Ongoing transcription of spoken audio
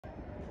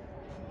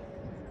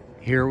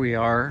Here we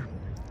are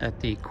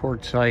at the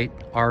Quartzsite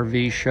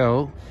RV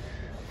show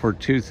for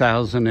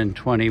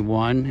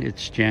 2021.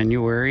 It's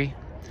January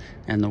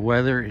and the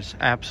weather is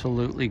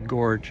absolutely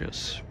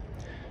gorgeous.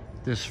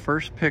 This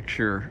first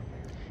picture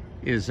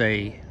is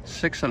a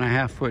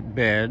 6.5-foot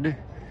bed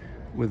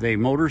with a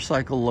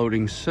motorcycle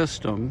loading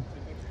system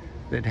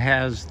that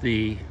has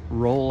the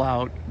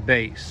roll-out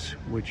base,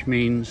 which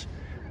means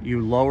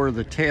you lower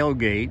the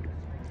tailgate,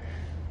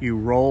 you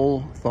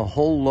roll the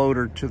whole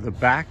loader to the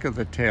back of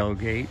the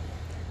tailgate,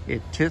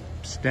 it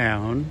tips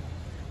down,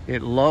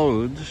 it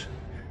loads,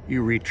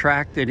 you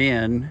retract it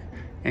in,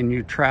 and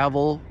you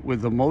travel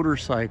with the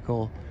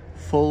motorcycle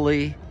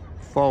fully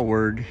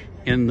forward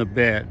in the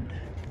bed.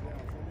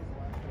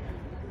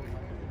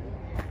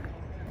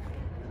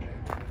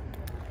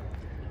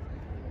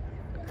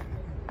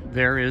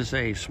 There is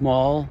a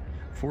small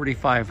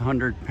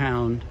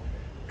 4,500-pound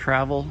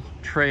travel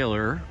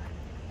trailer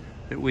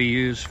that we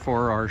use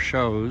for our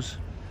shows.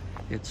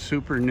 It's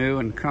super new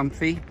and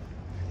comfy,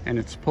 and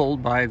it's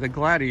pulled by the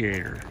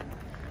Gladiator.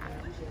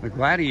 The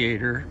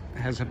Gladiator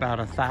has about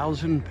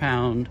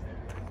 1,000-pound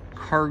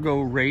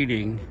cargo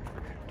rating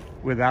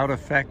without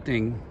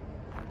affecting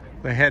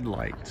the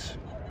headlights.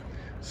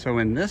 So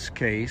in this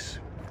case,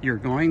 you're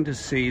going to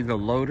see the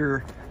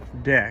loader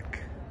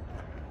deck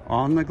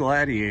on the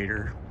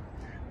Gladiator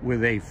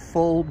with a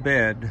full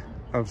bed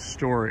of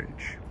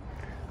storage.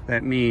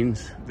 That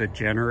means the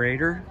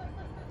generator,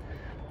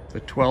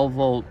 the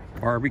 12-volt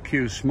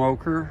barbecue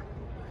smoker,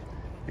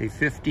 a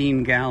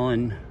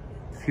 15-gallon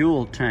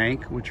fuel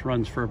tank, which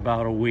runs for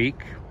about a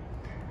week,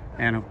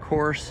 and of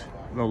course,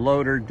 the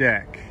loader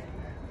deck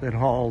that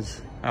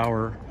hauls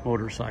our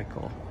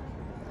motorcycle.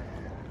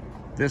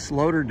 This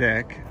loader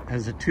deck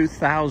has a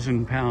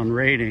 2,000-pound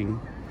rating,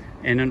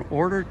 and in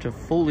order to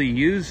fully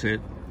use it,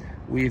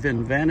 we've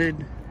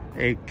invented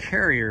a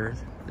carrier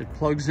that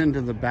plugs into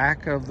the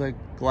back of the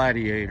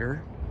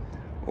Gladiator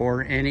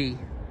or any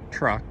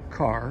truck,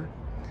 car,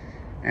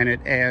 and it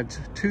adds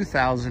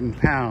 2,000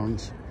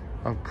 pounds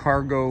of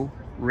cargo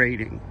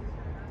rating.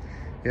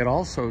 It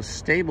also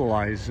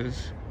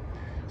stabilizes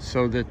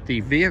so that the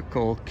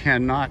vehicle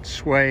cannot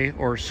sway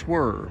or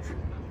swerve,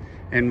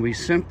 and we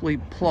simply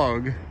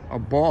plug a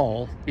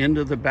ball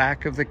into the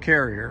back of the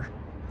carrier,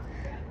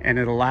 and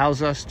it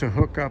allows us to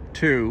hook up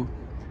to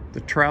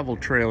the travel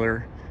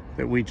trailer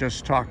that we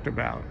just talked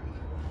about.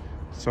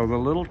 So the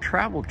little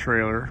travel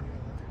trailer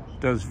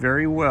does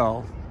very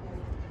well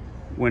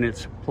when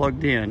it's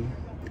plugged in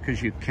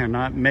because you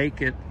cannot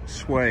make it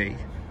sway.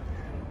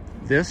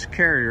 This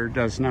carrier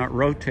does not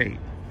rotate.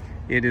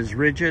 It is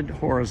rigid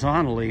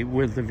horizontally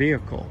with the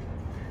vehicle.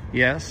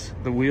 Yes,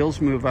 the wheels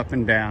move up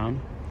and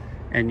down,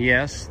 and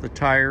yes, the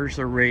tires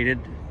are rated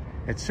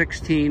at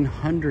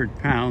 1,600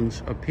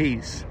 pounds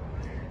apiece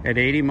at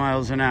 80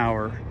 miles an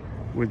hour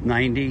with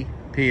 90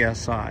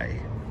 PSI.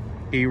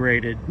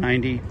 E-rated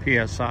 90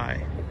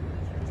 PSI.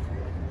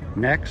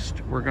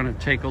 Next, we're going to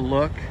take a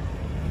look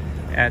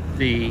at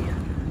the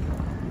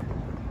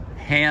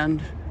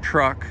hand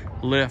truck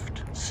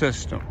lift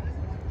system.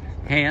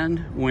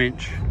 Hand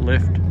winch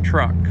lift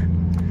truck.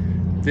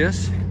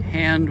 This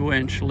hand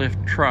winch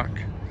lift truck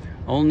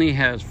only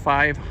has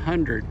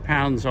 500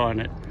 pounds on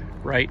it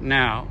right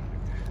now.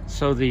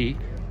 So the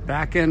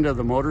back end of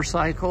the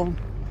motorcycle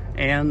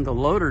and the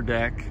loader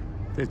deck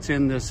that's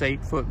in this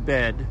 8-foot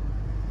bed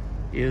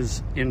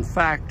is in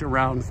fact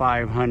around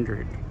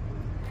 500.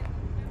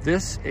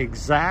 This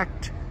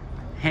exact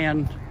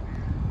hand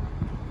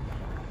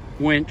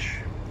winch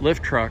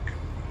lift truck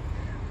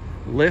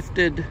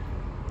lifted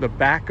the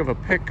back of a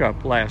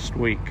pickup last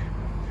week.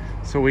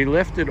 So we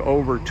lifted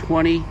over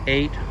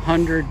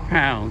 2,800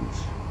 pounds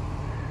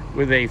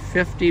with a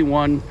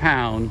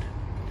 51-pound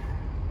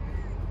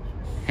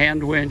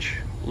hand winch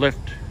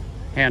lift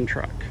hand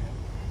truck.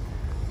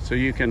 So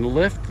you can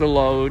lift the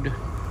load,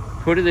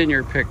 put it in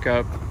your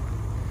pickup,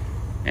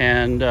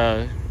 and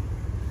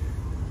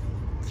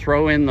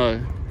throw in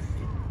the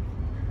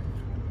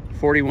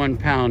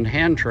 41-pound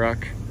hand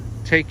truck,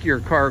 take your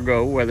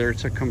cargo, whether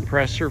it's a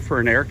compressor for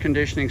an air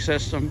conditioning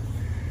system,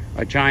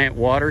 a giant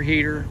water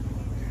heater,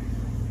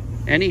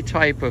 any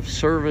type of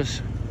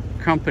service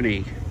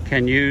company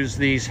can use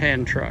these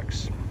hand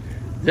trucks.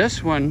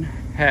 This one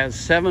has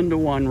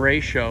 7-to-1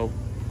 ratio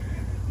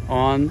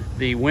on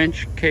the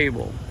winch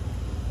cable,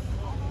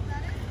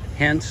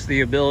 hence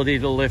the ability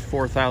to lift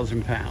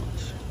 4,000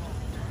 pounds.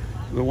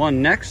 The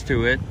one next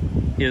to it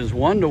is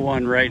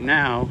 1-to-1 right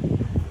now,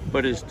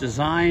 but is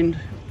designed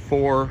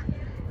for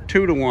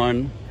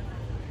 2-to-1,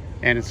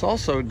 and it's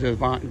also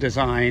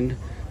designed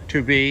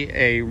to be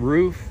a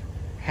roof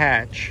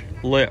hatch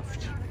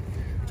lift.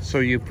 So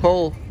you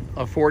pull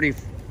a 40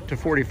 to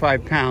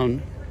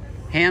 45-pound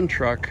hand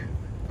truck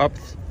up,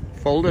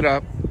 fold it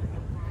up,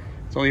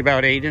 it's only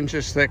about 8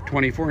 inches thick,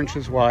 24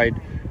 inches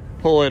wide,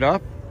 pull it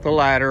up the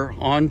ladder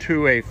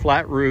onto a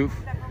flat roof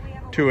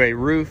to a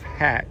roof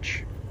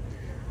hatch.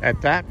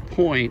 At that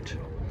point,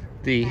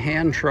 the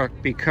hand truck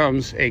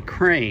becomes a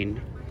crane,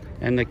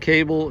 and the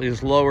cable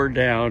is lowered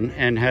down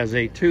and has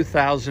a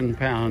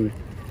 2,000-pound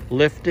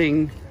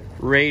lifting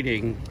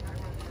rating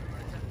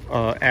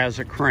as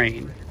a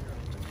crane.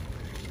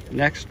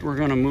 Next, we're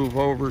going to move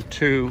over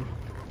to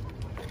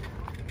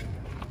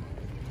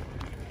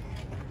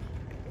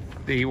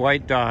the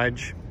white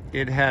Dodge.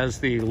 It has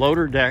the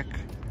loader deck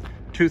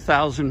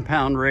 2,000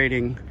 pound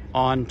rating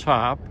on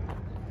top.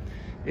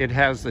 It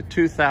has the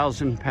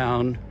 2,000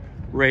 pound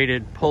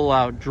rated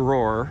pull-out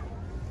drawer.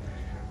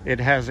 It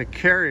has a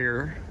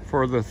carrier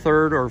for the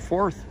third or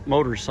fourth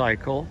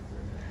motorcycle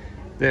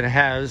that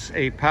has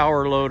a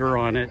power loader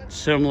on it,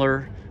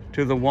 similar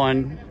to the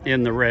one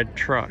in the red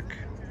truck.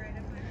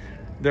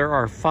 There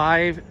are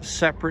 5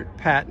 separate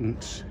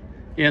patents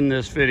in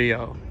this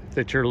video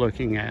that you're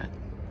looking at.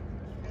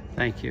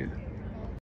 Thank you.